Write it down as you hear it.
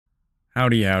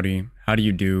Howdy, howdy. How do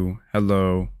you do?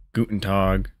 Hello, guten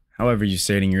tag, however you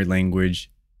say it in your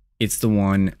language. It's the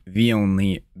one, the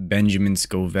only, Benjamin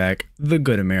Scovach, the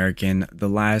good American, the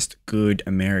last good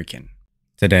American.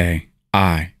 Today,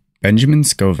 I, Benjamin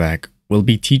Scovach, will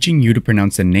be teaching you to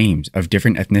pronounce the names of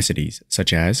different ethnicities,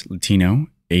 such as Latino,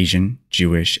 Asian,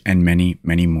 Jewish, and many,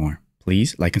 many more.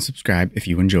 Please like and subscribe if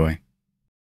you enjoy.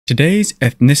 Today's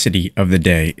ethnicity of the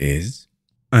day is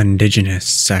Indigenous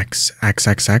SEX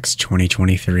XXX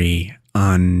 2023.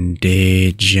 Indigenous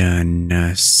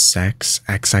SEX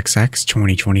XXX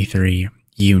 2023.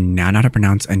 You now know how to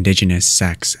pronounce Indigenous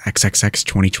SEX XXX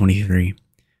 2023.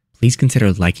 Please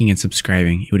consider liking and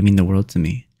subscribing. It would mean the world to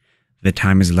me. The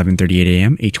time is 11:38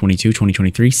 a.m.,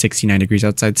 8/22/2023, 69 degrees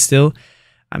outside still.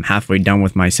 I'm halfway done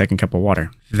with my second cup of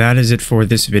water. That is it for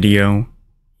this video.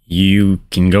 You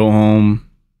can go home.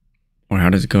 Or how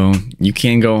does it go? You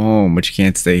can go home, but you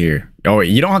can't stay here. Oh, wait,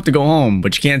 you don't have to go home,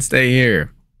 but you can't stay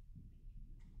here.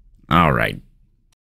 All right.